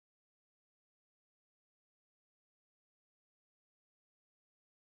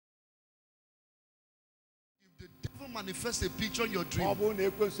the devil manifests a picture in your dream,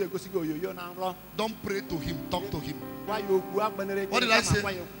 don't pray to him, talk to him. What did I say?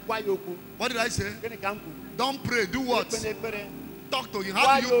 What did I say? Don't pray, do what? Talk to him.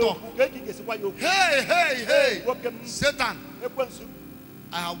 How do you talk? Hey, hey, hey, Satan,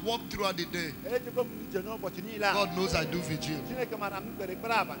 I have walked throughout the day. God knows I do vigil.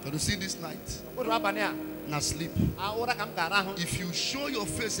 But you see this night, now sleep. If you show your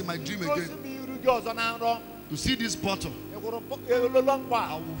face in my dream again, you see this bottle, I will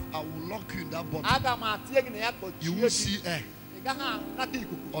lock you in that bottle. You will see air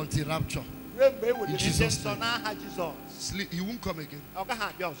until rapture. In Jesus' name. Sleep. He won't come again.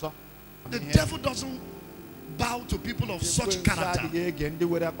 The devil doesn't bow to people of such character.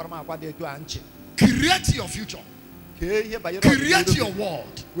 Create your future. Create your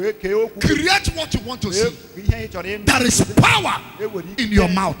world. Create what you want to see. There is power in your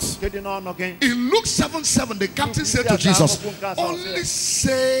mouth. In Luke 7:7, the captain said to Jesus, only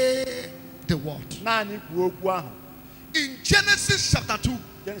say the word. In Genesis chapter 2,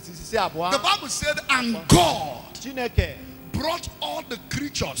 the Bible said, and God brought all the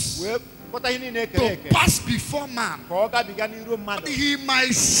creatures to pass before man, that he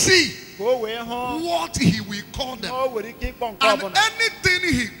might see what he will call them. And anything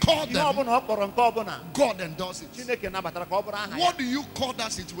he called them, God endorses it. What do you call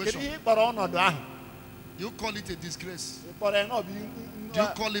that situation? You call it a disgrace? Do you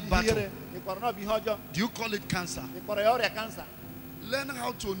call it battle? Do you call it cancer? Learn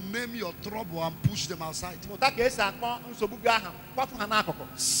how to name your trouble and push them outside.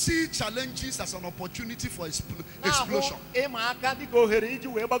 See challenges as an opportunity for explosion.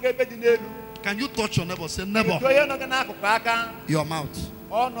 Can you touch your neighbor? Say, neighbor, your mouth.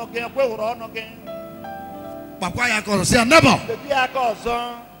 Say, neighbor,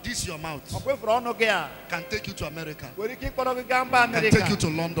 this your mouth can take you to America, can take you to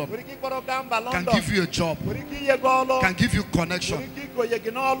London, can give you a job, can give you connection.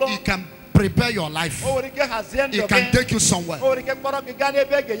 It can prepare your life. It can take you somewhere.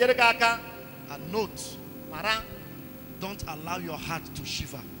 And note, don't allow your heart to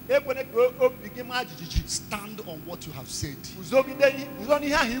shiver. Stand on what you have said.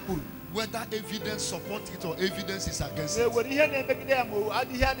 Whether evidence supports it or evidence is against it. The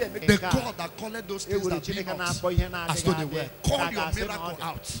God that called those things that be not as though they were. Call your miracle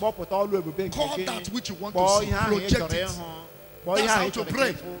out. Call that which you want to see. Project it. That's how to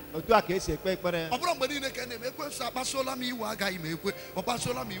pray.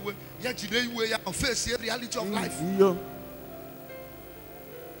 Reality of life.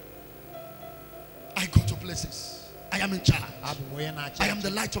 I go to places. I am in charge. I am the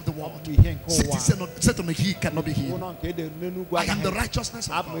light of the world. Citizen said to me, he cannot be healed. I am the righteousness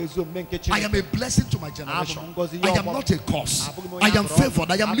of God. I am a blessing to my generation. I am not a curse. I am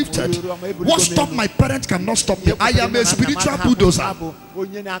favored. I am lifted. What stopped my parents cannot stop me. I am a spiritual bulldozer. I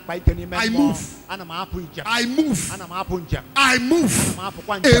move. I move. I move.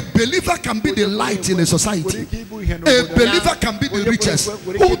 A believer can be the light in a society. A believer can be the richest.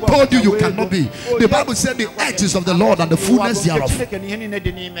 Who told you cannot be? The Bible said the earth is of the Lord and the fullness thereof.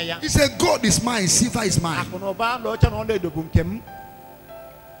 He said, God is mine, silver is mine. I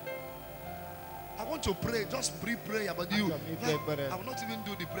want to pray, just pre-prayer, but you, I will not even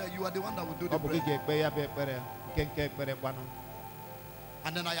do the prayer. You are the one that will do the prayer.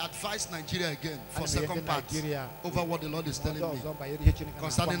 And then I advise Nigeria again for second part over what the Lord is telling me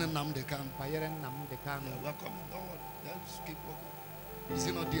concerning Nnamdi Kanu. Yeah, we're coming. Don't worry. Let's keep walking. Is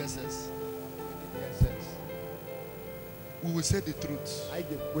it not DSS? We will say the truth.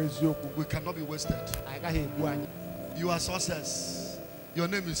 We cannot be wasted. You are success. Your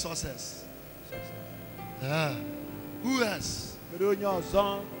name is success. Yeah. Who else?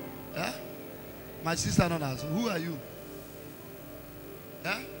 Yeah? My sister knows. Who are you?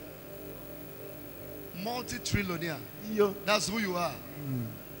 Yeah? Multi-trillionaire. That's who you are.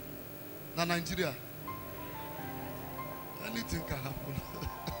 Now Nigeria. Anything can happen.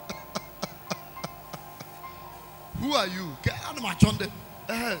 Who are you?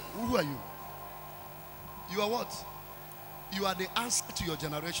 Who are you? You are what? You are the answer to your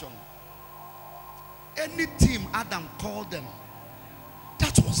generation. Any team Adam called them,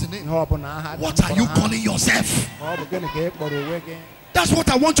 that was the name. What are you calling yourself? That's what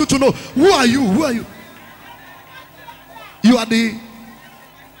I want you to know. Who are you? Who are you? You are the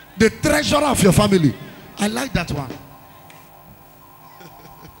treasurer of your family. I like that one.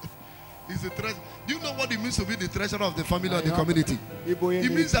 He's the treasurer. Do you know what it means to be the treasurer of the family or the community?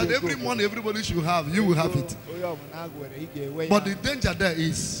 It means that every money everybody should have, you will have it. But the danger there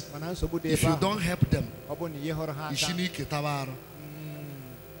is, if you don't help them,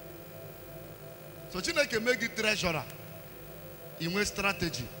 so China can make it treasurer. In a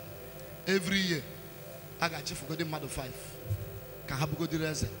strategy every year. I got you for good mother 5. Can have good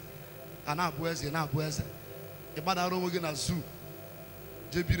rest. And I boys and I boys. A bad arrow again a zoo.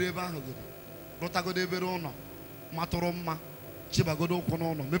 JB Reva, Rotago de Verona, Matoroma, Chibagodo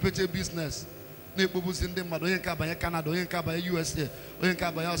Conono, Mepete business. Neighbors in the Madoyanka by Canada, Oyanka by USA,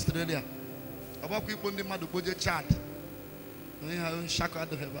 Oyanka by Australia. About people in the Madu Budget chat. We have Shaka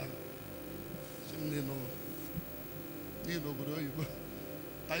the Heba. You know,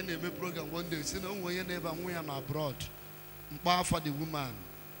 I name a program one day. See, no way never we are abroad. Bar for the woman.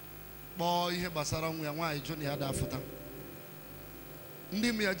 Boy, here Basara, we are why Johnny had after them.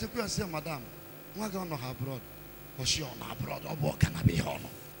 Name me, I just say, Madam, we're going to abroad. Was she on abroad or what can I be on?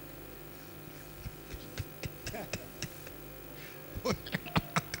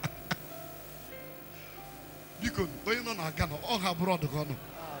 You could, but you know, I can't all abroad.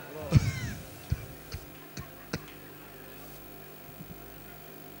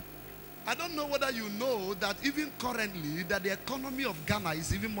 I don't know whether you know that even currently that the economy of Ghana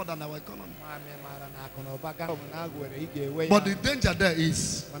is even more than our economy. But the danger there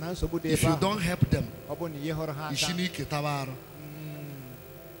is, if you don't help them,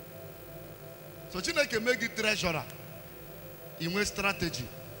 so China can make it treasurer in a strategy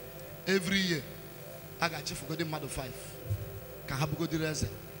every year. I got you for good mother 5. Can have good rest.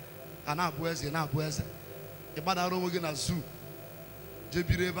 And I boys and I boys. A bad arrow again a zoo.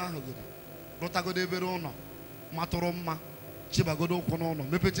 JB Reva. Rotago de Verona, Matoroma, Chibagodo Conono,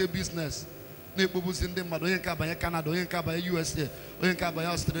 Mepete business. Neighbors in the Madoyanka by Canada, Oyanka by USA, Oyanka by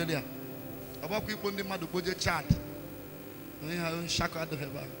Australia. About people in the Madu Budget chat. We have Shaka the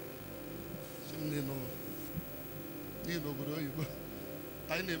Heba. You know,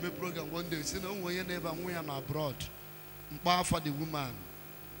 I name a program one day. See, no way never we are abroad. Bar for the woman.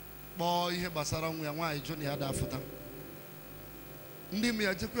 Boy, here Basara, we are why Johnny had after them. Name me,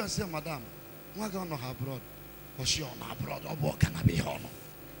 I just say, Madam. We're going to abroad. Was she on abroad or what can I be on?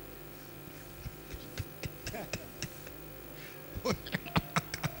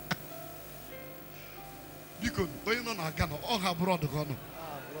 You could, but you know, I can't all abroad.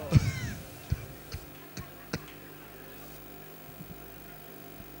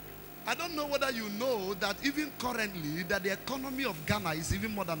 I don't know whether you know that even currently that the economy of Ghana is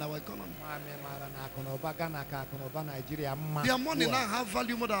even more than our economy. Their money now have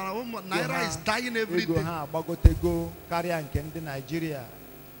value more than our own. Naira is dying every day.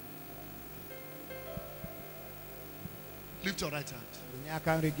 Lift your right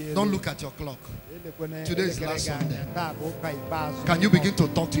hand. Don't look at your clock. Today is last Sunday. Can you begin to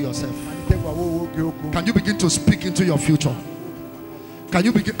talk to yourself? Can you begin to speak into your future? Can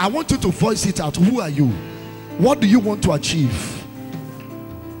you begin? I want you to voice it out. Who are you? What do you want to achieve?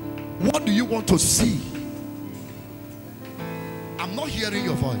 What do you want to see? I'm not hearing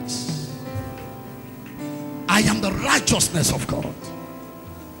your voice. I am the righteousness of God.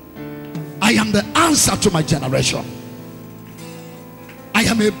 I am the answer to my generation. I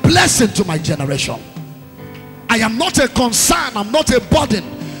am a blessing to my generation. I am not a concern. I'm not a burden.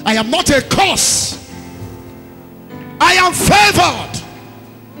 I am not a curse. I am favored.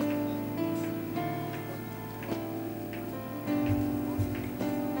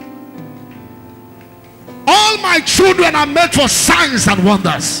 All my children are made for signs and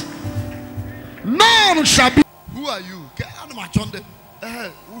wonders. None shall be. Who are you?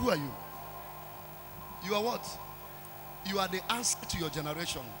 Who are you? You are what? You are the answer to your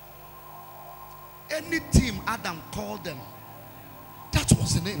generation. Any team Adam called them, that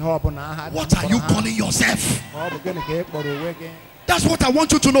was the name. What are you calling yourself? That's what I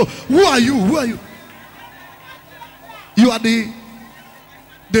want you to know. Who are you? Who are you? You are the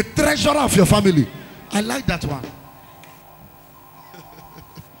treasurer of your family. I like that one.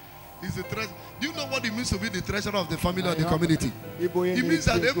 He's a treasurer. Do you know what it means to be the treasurer of the family or the community? It means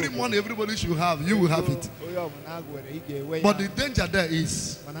that every money everybody should have, you will have it. But the danger there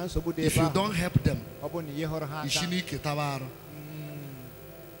is, if you don't help them,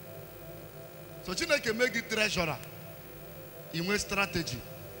 so China can make it treasurer in a strategy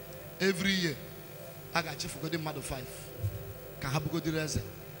every year. I got you for good mother 5. Can have good rest.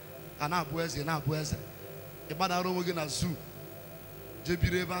 And I boys and I boys. A bad arrow again a zoo.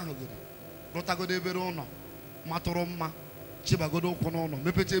 JB Reva. Rotago de Verona, Matoroma, Chibagodo Conono,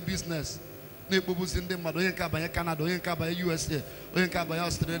 Mepete business. Neighbors in the Madoyanka by Canada, Oyanka by USA, Oyanka by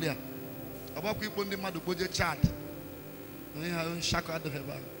Australia. About people in the mad budget chat. I have shaka the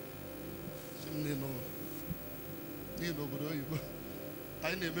heaven. You know,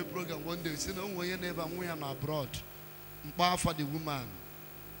 I name a program one day. See, no way never we are abroad. Bar for the woman.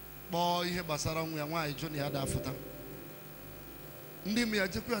 Boy, here Basara, we are why Johnny had after.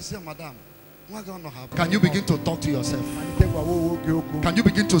 Madam. Can you begin to talk to yourself? Can you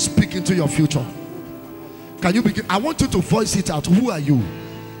begin to speak into your future? Can you begin? I want you to voice it out. Who are you?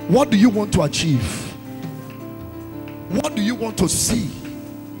 What do you want to achieve? What do you want to see?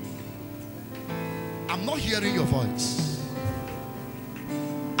 I'm not hearing your voice.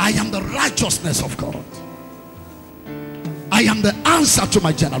 I am the righteousness of God. I am the answer to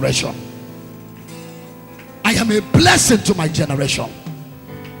my generation. I am a blessing to my generation.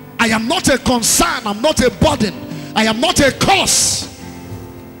 I am not a concern. I'm not a burden. I am not a curse.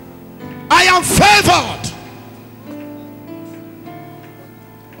 I am favored.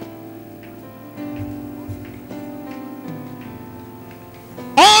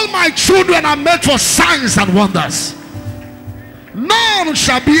 All my children are made for signs and wonders. None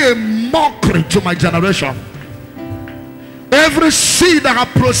shall be a mockery to my generation. Every seed that have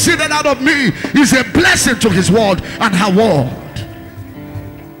proceeded out of me is a blessing to his word and her word.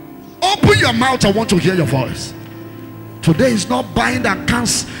 Open your mouth. I want to hear your voice. Today is not bind and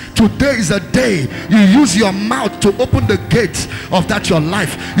cancel. Today is a day you use your mouth to open the gate of that your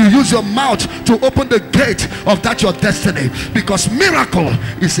life. You use your mouth to open the gate of that your destiny, because miracle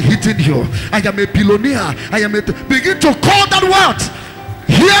is hitting you. I am a billionaire. I am a begin to call that word.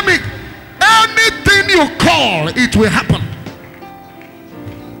 Hear me. Anything you call, it will happen.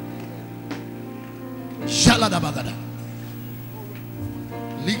 Shaladabagada.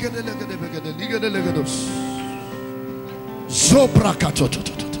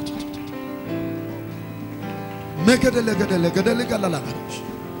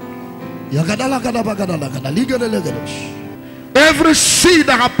 Every seed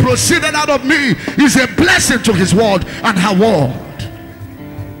that have proceeded out of me is a blessing to his word and her word.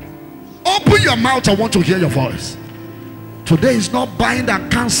 Open your mouth. I want to hear your voice. Today is not bind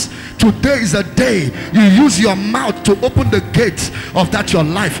and cancel. Today is a day you use your mouth to open the gate of that your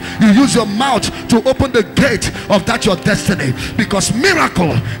life. You use your mouth to open the gate of that your destiny, because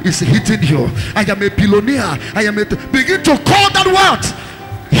miracle is hitting you. I am a billionaire. I am a begin to call that word.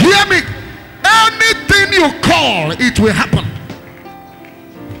 Hear me. Anything you call, it will happen.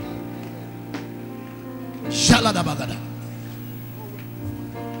 Shaladabagada.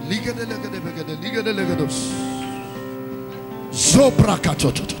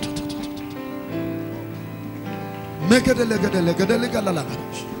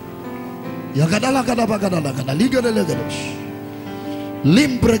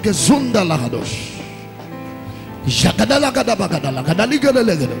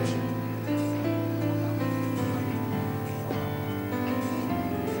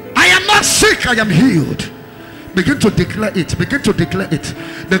 I am not sick, I am healed. Begin to declare it. Begin to declare it.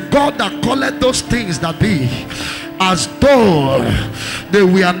 The God that calleth those things that be as though they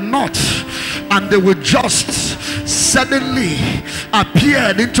were not, and they were just, suddenly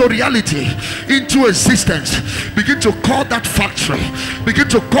appeared into reality, into existence. Begin to call that factory. Begin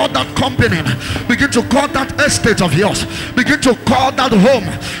to call that company. Begin to call that estate of yours. Begin to call that home.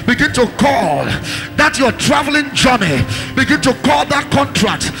 Begin to call that your traveling journey. Begin to call that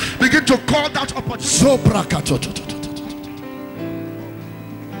contract. Begin to call that opportunity.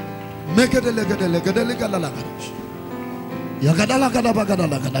 Make it a Yagadala Gadabagada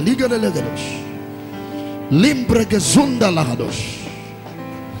Lagada Liga de Legados Limbregezunda Lagados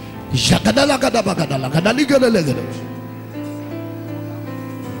Jagadala Gadabagada Lagada Liga de Legados.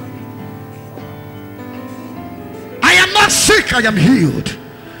 I am not sick, I am healed.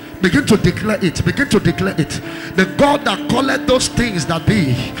 Begin to declare it. Begin to declare it. The God that calleth those things that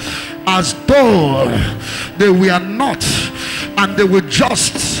be as though they were not, and they were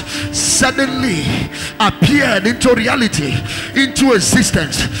just, suddenly appeared into reality, into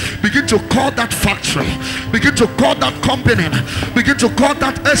existence. Begin to call that factory. Begin to call that company. Begin to call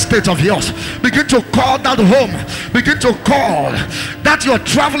that estate of yours. Begin to call that home. Begin to call that your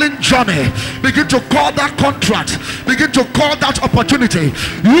traveling journey. Begin to call that contract. Begin to call that opportunity.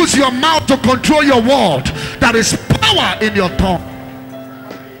 Use your mouth to control your word. There is power in your tongue.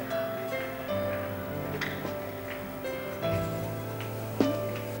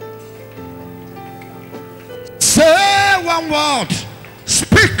 Say one word.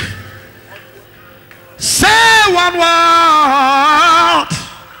 Speak. Say one word.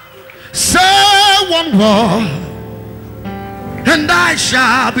 Say one word, and I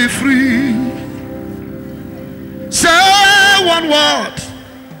shall be free. Say one word,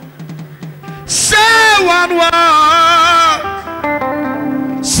 Say one word.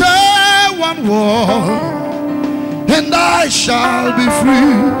 Say one word, and I shall be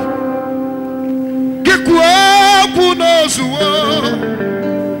free. Kikwaku nozuo,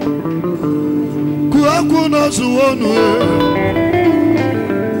 kwaku nozuo no,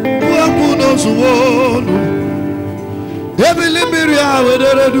 kwaku nozuo no. Ebili miria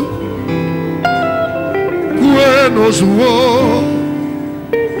wederedu, kwe nozuo,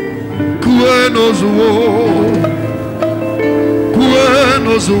 kwe nozuo, kwe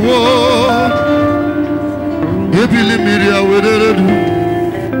nozuo. Ebili miria wederedu.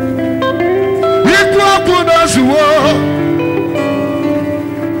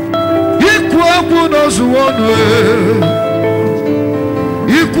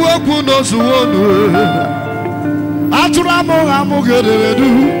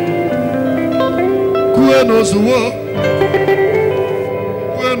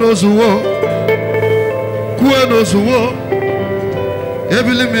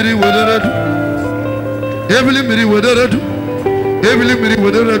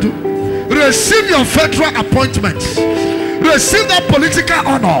 Receive your federal appointment. Receive that political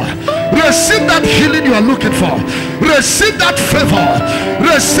honor. Receive that healing you are looking for. Receive that favor.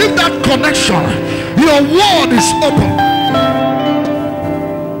 Receive that connection. Your word is open.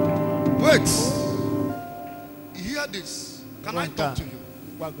 Wait. Hear this. Can I talk to you?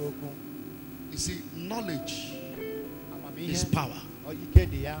 You see, knowledge is power.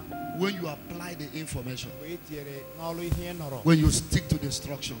 When you apply the information, when you stick to the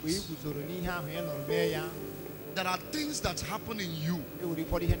instructions, there are things that happen in you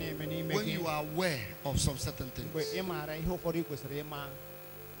when you are aware of some certain things.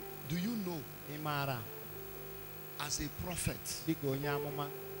 Do you know, as a prophet,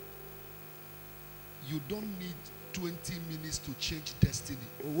 you don't need 20 minutes to change destiny.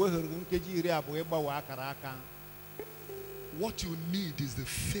 What you need is the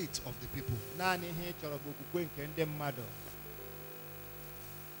faith of the people.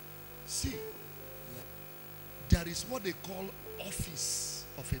 See, there is what they call office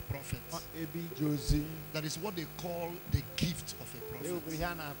of a prophet. That is what they call the gift of a prophet,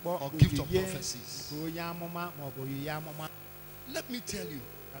 or gift of prophecies. Let me tell you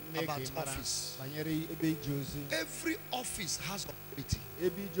about office. Every office has authority.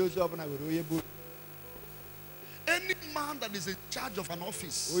 Any man that is in charge of an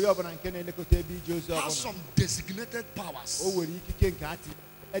office has some designated powers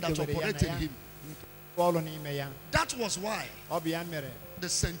that operate in him. That was why the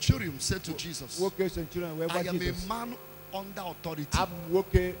centurion said to Jesus, I am a man under authority.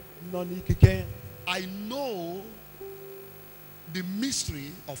 I know the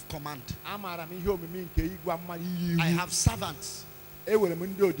mystery of command. I have servants. I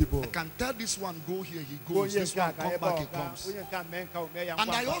can tell this one, go here, he goes. This one, come back, he comes.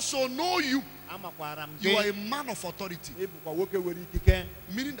 And I also know you. You are a man of authority.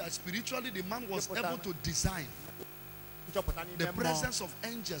 Meaning that spiritually the man was able to design the presence of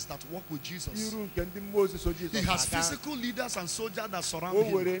angels that walk with Jesus. He has physical leaders and soldiers that surround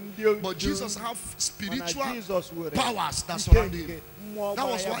him. But Jesus has spiritual powers that surround him. That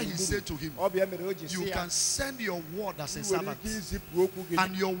was why he said to him, you can send your word as a servant,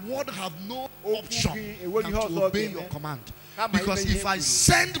 and your word have no option than to obey your command. Because if I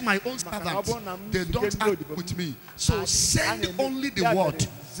send my own servants, they don't act with me. So send only the word,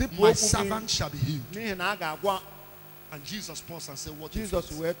 my servant shall be healed. And Jesus paused and said, what Jesus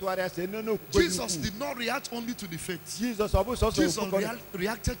did not react only to the faith. Jesus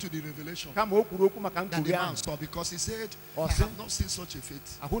reacted to the revelation that the man saw, because he said, I have not seen such a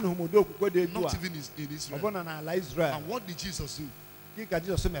faith, not even in Israel. And what did Jesus do? He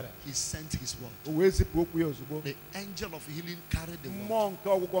sent his word. The angel of healing carried the word,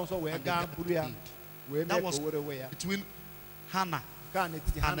 and that was between Hannah and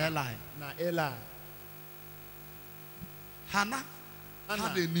Eli. Hannah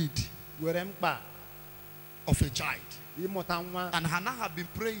had a need of a child. And Hannah had been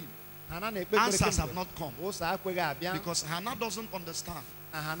praying. Answers have not come. Because Hannah doesn't understand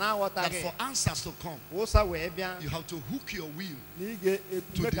that for answers to come, you have to hook your will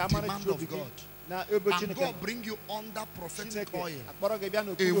to the demand of God. And God bring you under prophetic oil.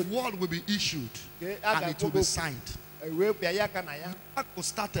 A word will be issued and it will be signed. miracle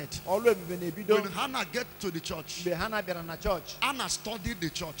started when Hannah get to the church. Anna studied the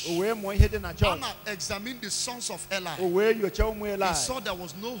church. Anna examined the sons of Eli. He saw there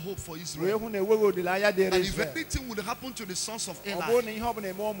was no hope for Israel. That if anything would happen to the sons of Eli,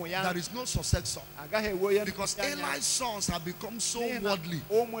 there is no successor. Because Eli's sons have become so worldly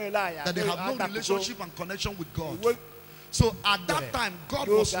that they have no relationship and connection with God. So at that time, God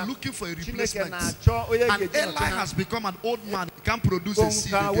was looking for a replacement. And Eli has become an old man. He can't produce a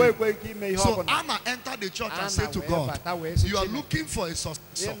seed again. So Anna entered the church and said to God, you are looking for a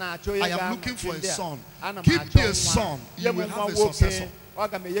successor. I am looking for a son. Give me a son. You will have a successor.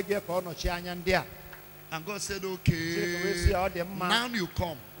 And God said, okay, now you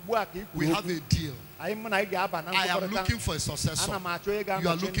come. We have a deal. I am looking for a successor. You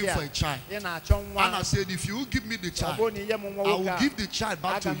are looking for a child. Anna said, if you give me the child, I will give the child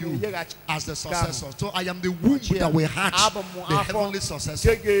back to you as the successor. So I am the womb that will hatch the heavenly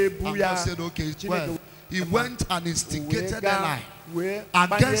successor. And God said, okay, well, he went and instigated Eli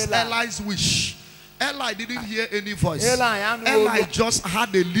against Eli's wish. Eli didn't hear any voice. Eli just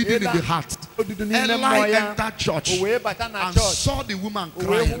had a leading in the heart. Eli entered church and saw the woman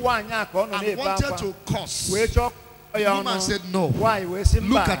crying and wanted to curse. The woman said, no,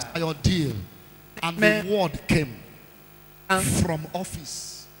 look at your deal. And the word came from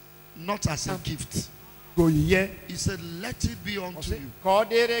office, not as a gift. He said, let it be unto you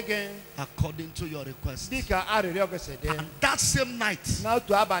according to your request. And that same night, not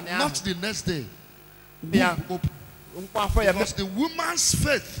the next day, because the woman's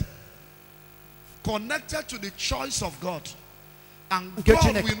faith connected to the choice of God, and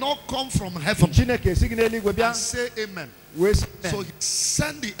God will not come from heaven and say amen. So he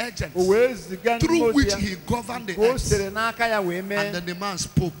sent the agent through which he governed the earth, and then the man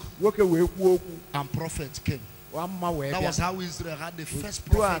spoke and prophet came. That was how Israel had the first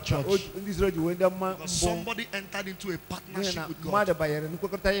prophet church, because somebody entered into a partnership with God.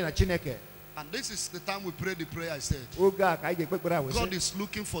 And this is the time we pray the prayer I said. God is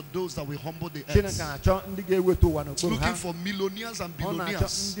looking for those that will humble the earth. He's looking for millionaires and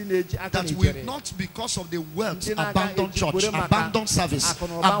billionaires that will not, because of the wealth, abandon church, abandon service,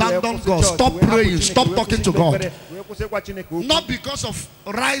 abandon God, stop praying, stop talking to God. Not because of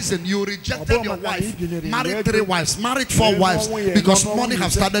rising, you rejected your wife, married 3 wives, married 4 wives, because money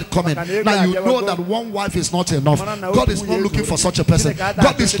has started coming. Now you know that 1 wife is not enough. God is not looking for such a person.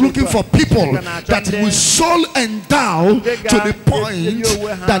 God is looking for people that will soul endow to the point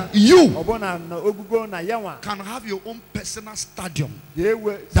that you can have your own personal stadium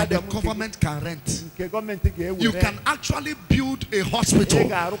that the government can rent. You can actually build a hospital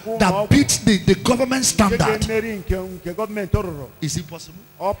that beats the government standard. Is it possible?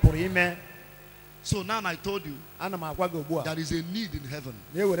 So now I told you there is a need in heaven.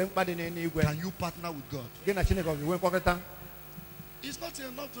 Can you partner with God? It's not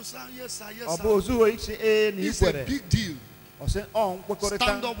enough to say yes sir, yes sir. It's a big deal.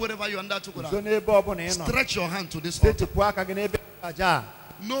 Stand up wherever you are under to. Stretch your hand to this altar.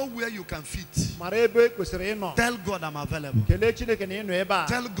 Know where you can fit. Tell God I'm available.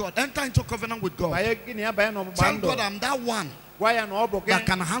 Tell God, enter into covenant with God. Tell God I'm that one that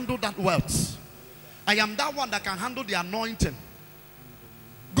can handle that wealth. I am that one that can handle the anointing.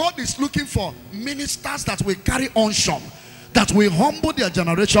 God is looking for ministers that will carry unction, that will humble their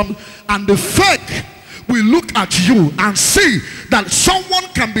generation, and the fake will look at you and see that someone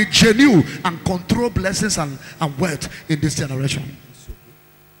can be genuine and control blessings and wealth in this generation.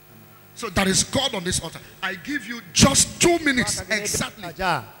 So there is God on this altar. I give you just 2 minutes exactly.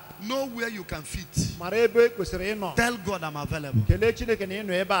 Know where you can fit. Tell God I'm available.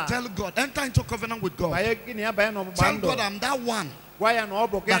 Tell God, enter into covenant with God. Tell God I'm that one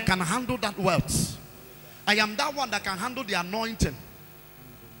that can handle that wealth. I am that one that can handle the anointing.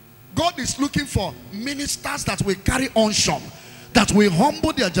 God is looking for ministers that will carry unction, that will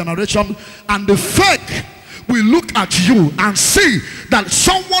humble their generation, and the fake will look at you and see that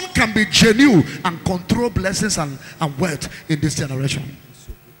someone can be genuine and control blessings and wealth in this generation.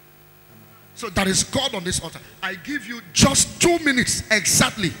 So there is God on this altar. I give you just 2 minutes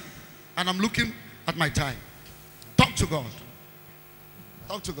exactly, and I'm looking at my time. Talk to God.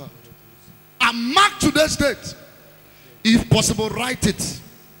 Talk to God. And mark today's date. If possible, write it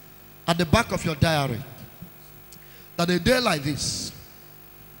at the back of your diary. That a day like this,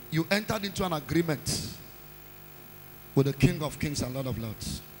 you entered into an agreement with the King of Kings and Lord of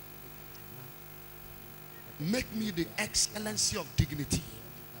Lords. Make me the excellency of dignity.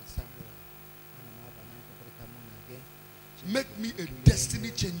 Make me a destiny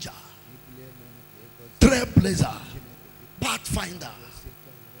changer, trailblazer, finder.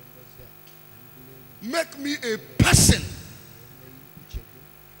 Make me a person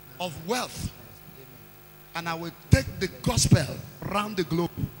of wealth, and I will take the gospel around the globe.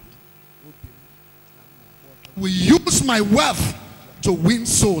 We use my wealth to win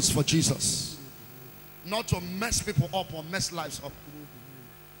souls for Jesus, not to mess people up or mess lives up.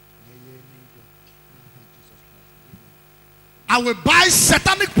 I will buy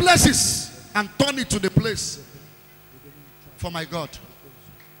satanic places and turn it to the place for my God.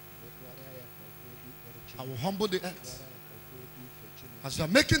 I will humble the earth. As you are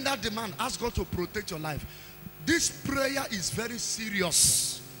making that demand, ask God to protect your life. This prayer is very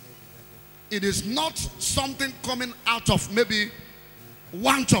serious. It is not something coming out of maybe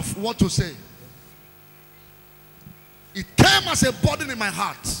want of what to say. It came as a burden in my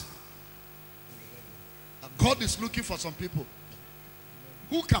heart. God is looking for some people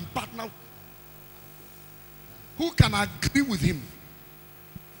who can partner, who can agree with him,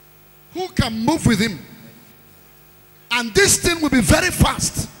 who can move with him. And this thing will be very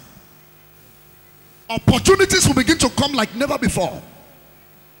fast. Opportunities will begin to come like never before.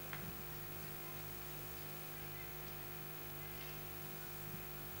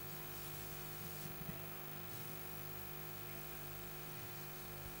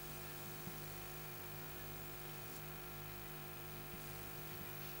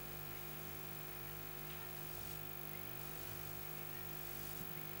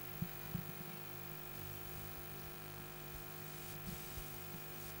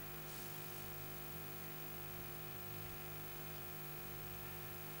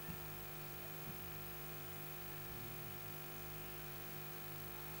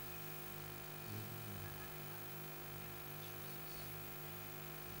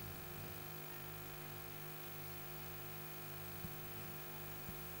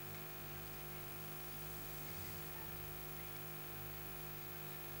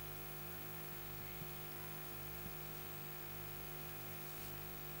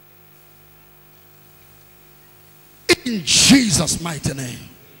 In Jesus' mighty name.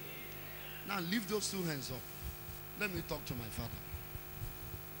 Now lift those two hands up. Let me talk to my Father.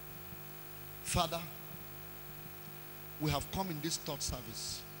 Father, we have come in this third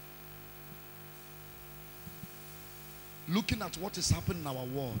service, looking at what is happening in our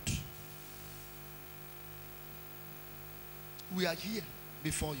world. We are here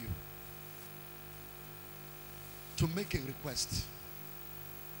before you to make a request.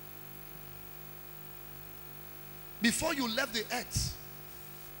 Before you left the earth,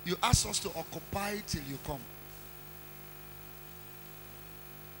 you asked us to occupy till you come.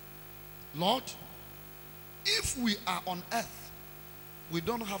 Lord, if we are on earth, we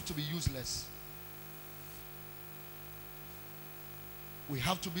don't have to be useless. We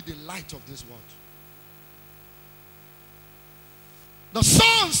have to be the light of this world. The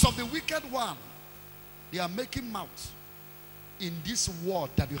sons of the wicked one, they are making mouth in this world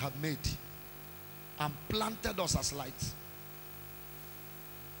that you have made and planted us as light.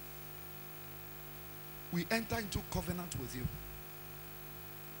 We enter into covenant with you.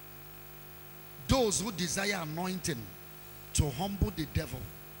 Those who desire anointing to humble the devil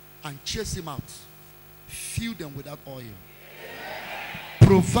and chase him out, fill them without oil.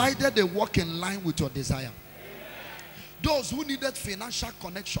 Provided they walk in line with your desire. Those who needed financial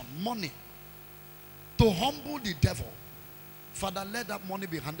connection, money, to humble the devil, Father, let that money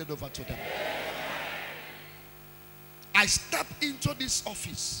be handed over to them. I step into this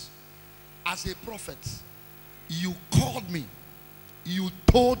office as a prophet. You called me. You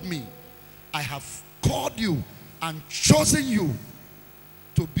told me, I have called you and chosen you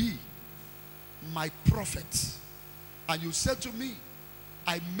to be my prophet. And you said to me,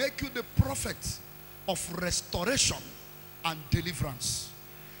 I make you the prophet of restoration and deliverance.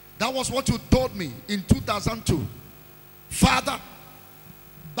 That was what you told me in 2002. Father,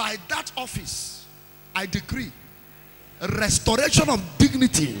 by that office, I decree restoration of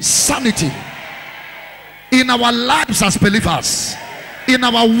dignity, sanity in our lives as believers, in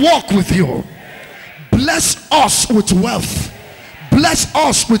our walk with you. Bless us with wealth. Bless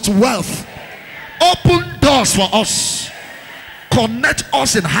us with wealth. Open doors for us. Connect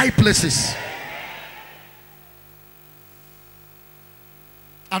us in high places.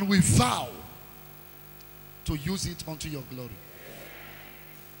 And we vow to use it unto your glory.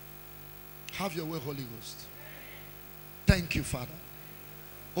 Have your way, Holy Ghost. Thank you, Father.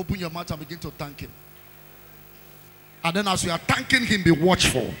 Open your mouth and begin to thank him. And then as you are thanking him, be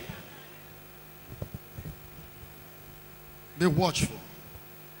watchful. Be watchful.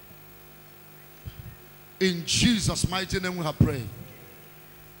 In Jesus' mighty name we have prayed.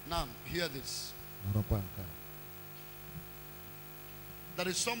 Now, hear this. There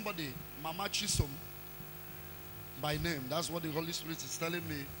is somebody, Mama Chisom, by name. That's what the Holy Spirit is telling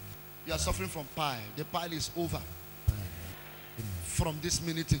me. You are suffering from pile. The pile is over. From this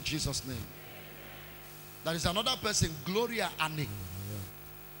minute in Jesus' name. There is another person, Gloria Annie,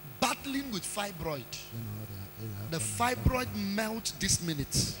 battling with fibroid. The fibroid melt this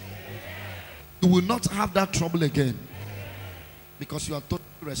minute. You will not have that trouble again because you are totally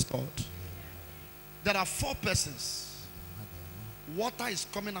restored. There are 4 persons. Water is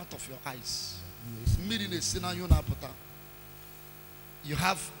coming out of your eyes. You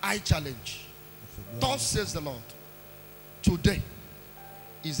have eye challenge. Thus says the Lord, today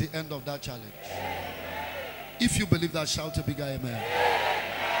is the end of that challenge. If you believe that, shout a bigger amen.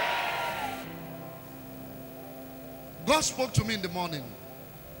 God spoke to me in the morning.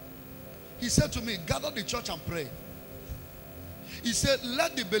 He said to me, gather the church and pray. He said,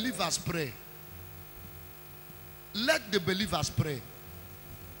 let the believers pray. Let the believers pray.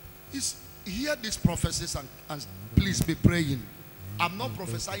 Hear these prophecies and please be praying. I'm not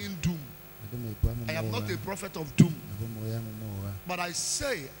prophesying doom. I am not a prophet of doom. But I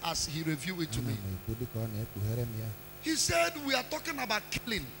say, as he revealed it to me, he said, we are talking about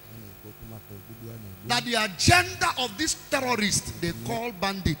killing. That the agenda of these terrorists, they call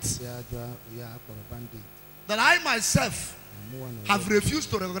bandits. That I myself have refused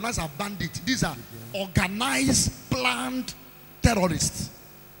to recognize as bandits. These are organized, planned terrorists.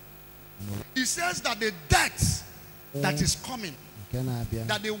 He says that the death that is coming,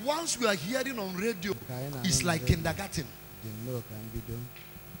 that the ones we are hearing on radio is like kindergarten.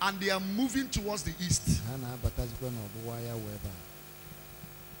 And they are moving towards the east.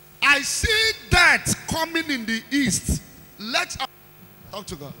 I see death coming in the east. Let's talk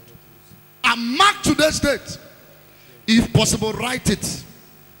to God. And mark today's date. If possible, write it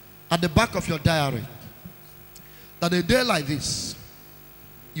at the back of your diary. That a day like this,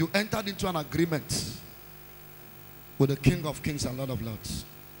 you entered into an agreement with the King of Kings and Lord of Lords.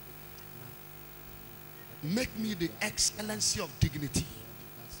 Make me the excellency of dignity.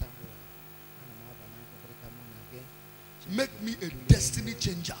 Make me a destiny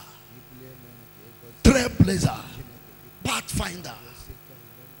changer, trailblazer, pathfinder.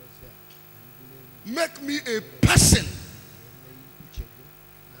 Make me a person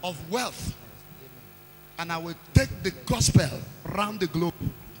of wealth, and I will take the gospel around the globe.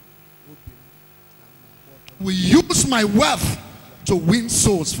 We use my wealth to win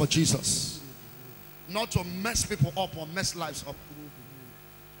souls for Jesus, not to mess people up or mess lives up.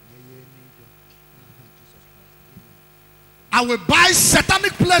 I will buy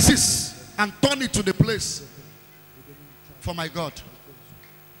satanic places and turn it to the place for my God.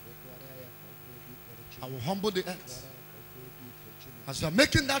 I will humble the earth. As you are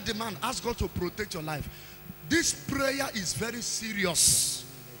making that demand, ask God to protect your life. This prayer is very serious.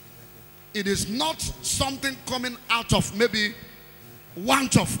 It is not something coming out of maybe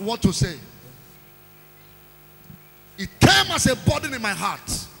want of what to say. It came as a burden in my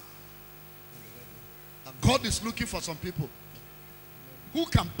heart. God is looking for some people who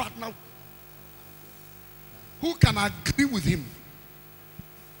can partner, who can agree with him,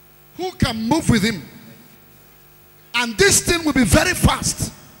 who can move with him. And this thing will be very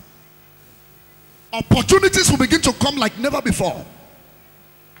fast. Opportunities will begin to come like never before.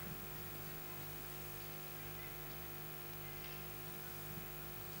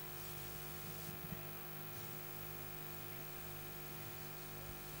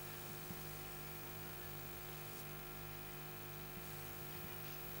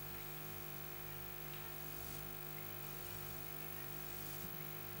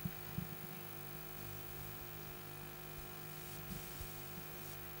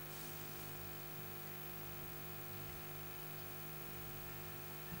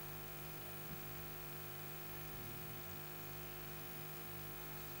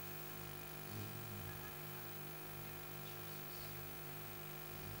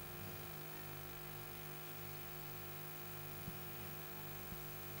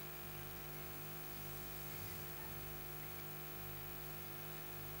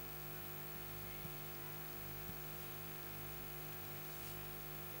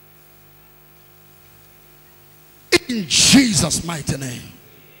 In Jesus' mighty name.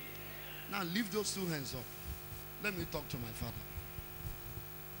 Now lift those 2 hands up. Let me talk to my Father.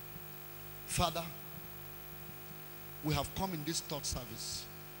 Father, we have come in this third service,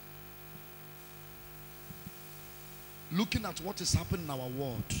 looking at what is happening in our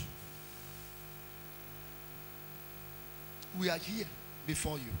world. We are here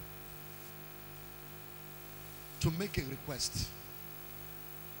before you to make a request.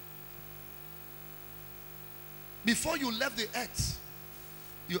 Before you left the earth,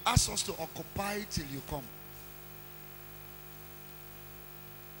 You ask us to occupy till you come.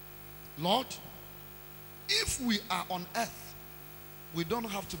 Lord, if we are on earth, we don't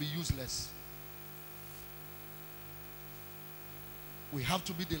have to be useless. We have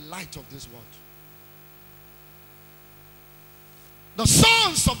to be the light of this world. The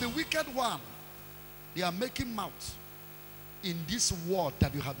sons of the wicked one, they are making mouth in this world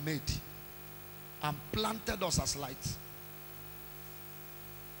that you have made and planted us as light.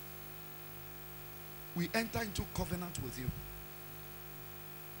 We enter into covenant with you.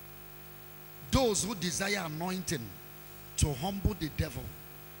 Those who desire anointing to humble the devil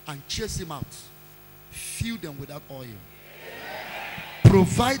and chase him out, fill them with that oil.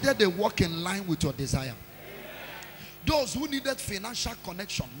 Provided they walk in line with your desire. Those who needed financial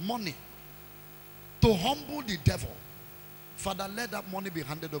connection, money, to humble the devil, Father, let that money be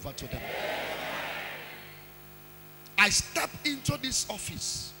handed over to them. I step into this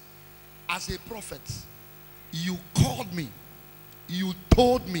office as a prophet. You called me. You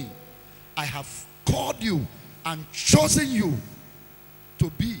told me, I have called you and chosen you to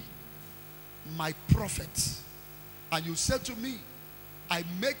be my prophet. And you said to me, I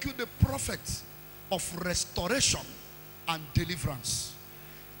make you the prophet of restoration and deliverance.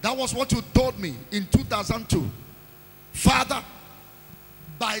 That was what you told me in 2002. Father,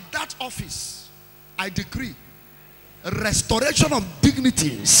 by that office, I decree restoration of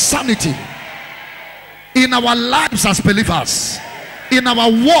dignity, sanity in our lives as believers, in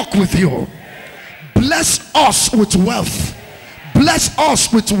our walk with you. Bless us with wealth. Bless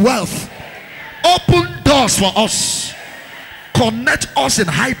us with wealth. Open doors for us. Connect us in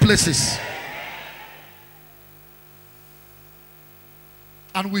high places.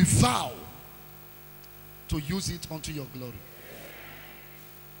 And we vow to use it unto your glory.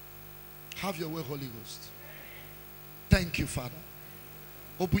 Have your way, Holy Ghost. Thank you, Father.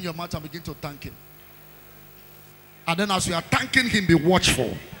 Open your mouth and begin to thank him. And then as you are thanking him, be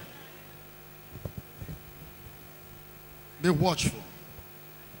watchful. Be watchful.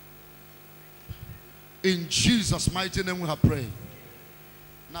 In Jesus' mighty name we have prayed.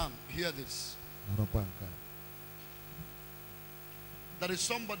 Now, hear this. There is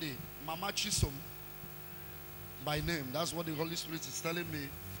somebody, Mama Chisom, by name. That's what the Holy Spirit is telling me.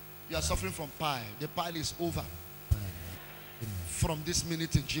 You are suffering from pile. The pile is over. From this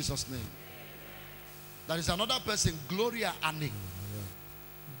minute in Jesus' name. There is another person, Gloria Annie,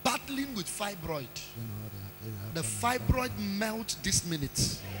 battling with fibroid. The fibroid melt this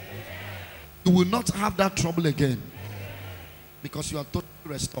minute. You will not have that trouble again because you are totally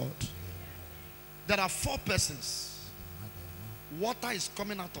restored. There are 4 persons. Water is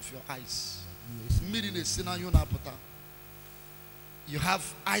coming out of your eyes. You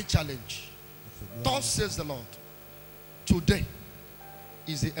have eye challenge. Thus says the Lord, today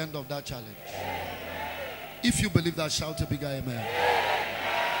is the end of that challenge. If you believe that, shout a bigger amen.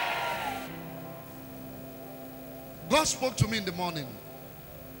 God spoke to me in the morning.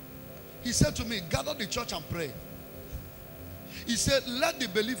 He said to me, gather the church and pray. He said, let the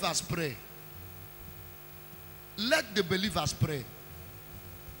believers pray. Let the believers pray.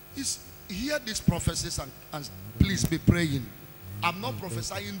 Hear these prophecies and please be praying. I'm not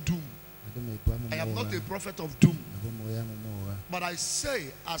prophesying doom. I am not a prophet of doom. But I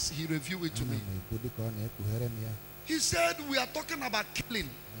say, as he revealed it to me, he said, we are talking about killing.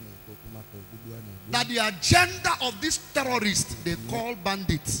 That the agenda of these terrorists, they call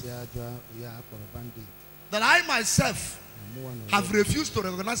bandits. That I myself have refused to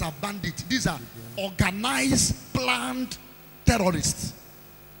recognize as bandits. These are organized, planned terrorists.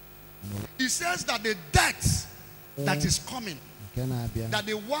 He says that the death that is coming, that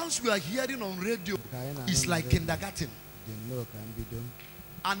the ones we are hearing on radio is like kindergarten.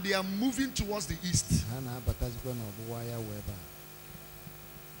 And they are moving towards the east.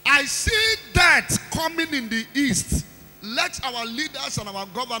 I see that coming in the east. Let our leaders and our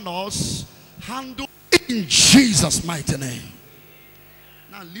governors handle it in Jesus' mighty name.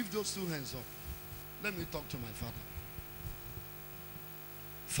 Now lift those 2 hands up. Let me talk to my Father.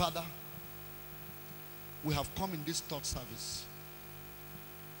 Father, we have come in this third service,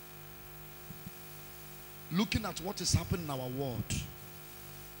 looking at what is happening in our world.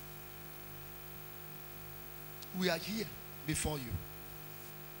 We are here before you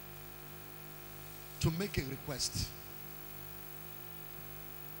to make a request.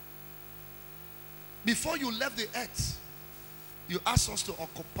 Before you left the earth, you asked us to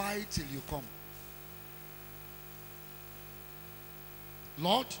occupy till you come.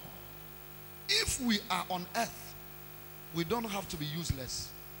 Lord, if we are on earth, we don't have to be useless.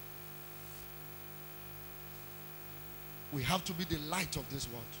 We have to be the light of this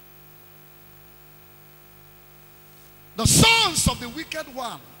world. The sons of the wicked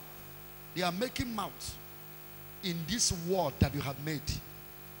one, they are making mouth in this world that you have made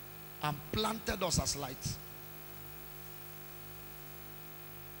and planted us as light.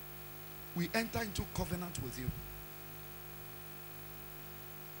 We enter into covenant with you.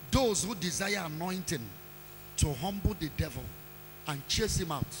 Those who desire anointing to humble the devil and chase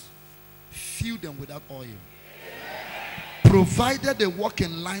him out, fill them with that oil. Provided they walk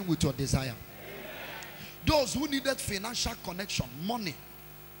in line with your desire. Those who needed financial connection, money,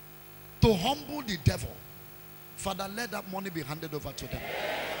 to humble the devil, Father, let that money be handed over to them.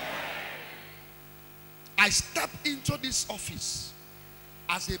 I step into this office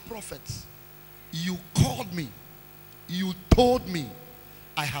as a prophet. You called me. You told me,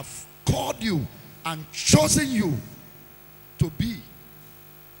 I have called you and chosen you to be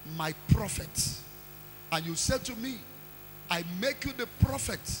my prophet. And you said to me, I make you the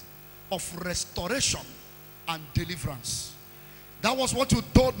prophet of restoration and deliverance. That was what you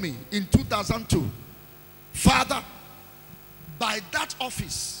told me in 2002. Father, by that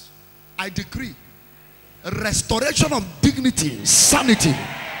office, I decree restoration of dignity, sanity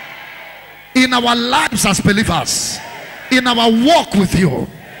in our lives as believers, in our walk with you.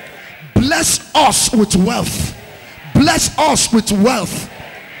 Bless us with wealth. Bless us with wealth.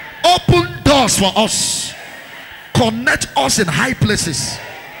 Open doors for us. Connect us in high places.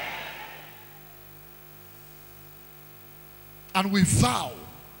 And we vow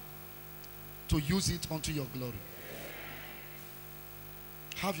to use it unto your glory.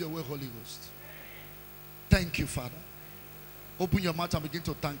 Have your way, Holy Ghost. Thank you, Father. Open your mouth and begin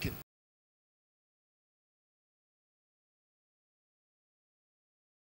to thank him.